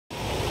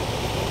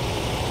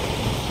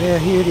Yeah,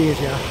 here it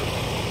is, y'all.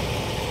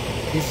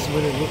 This is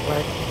what it looked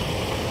like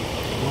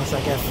once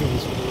I got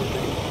finished with the little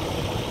thing.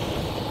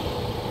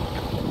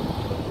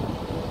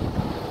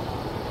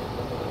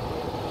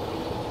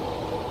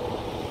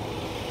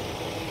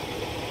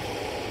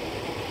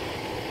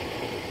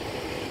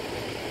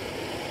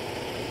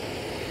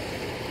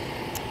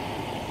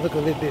 Look a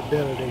little bit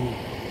better than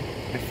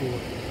before.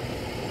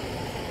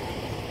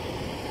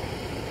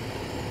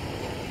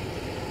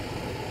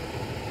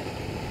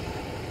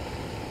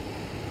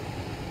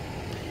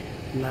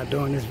 I'm not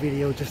doing this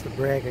video just to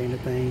brag or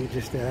anything,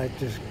 just that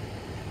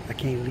I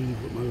can't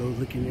leave with my load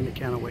looking in the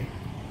kind of way.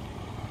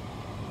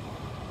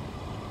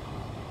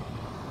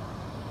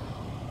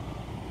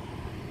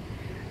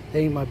 It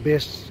ain't my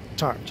best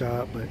tarp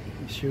job, but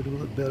it sure do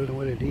look better than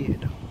what it did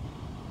though.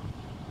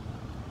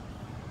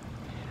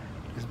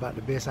 It's about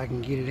the best I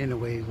can get it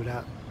anyway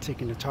without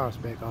taking the tarps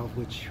back off,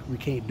 which we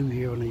can't do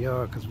here on the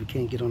yard because we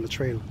can't get on the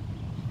trailer.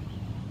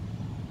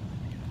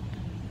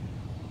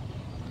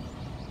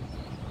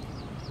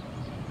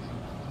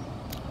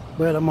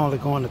 But I'm only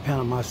going to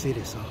Panama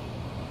City, so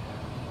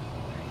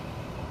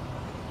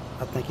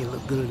I think it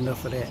looked good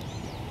enough for that.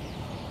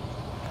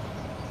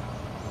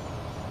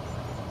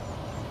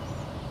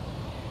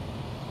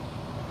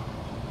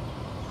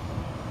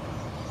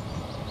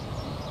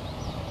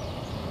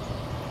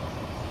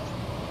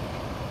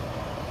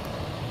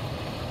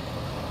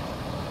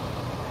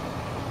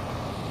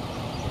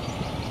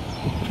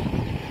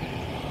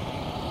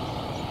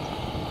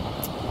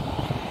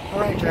 All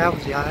right,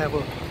 travelers, y'all have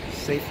a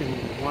safe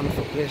and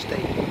wonderful, blessed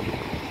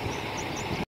day.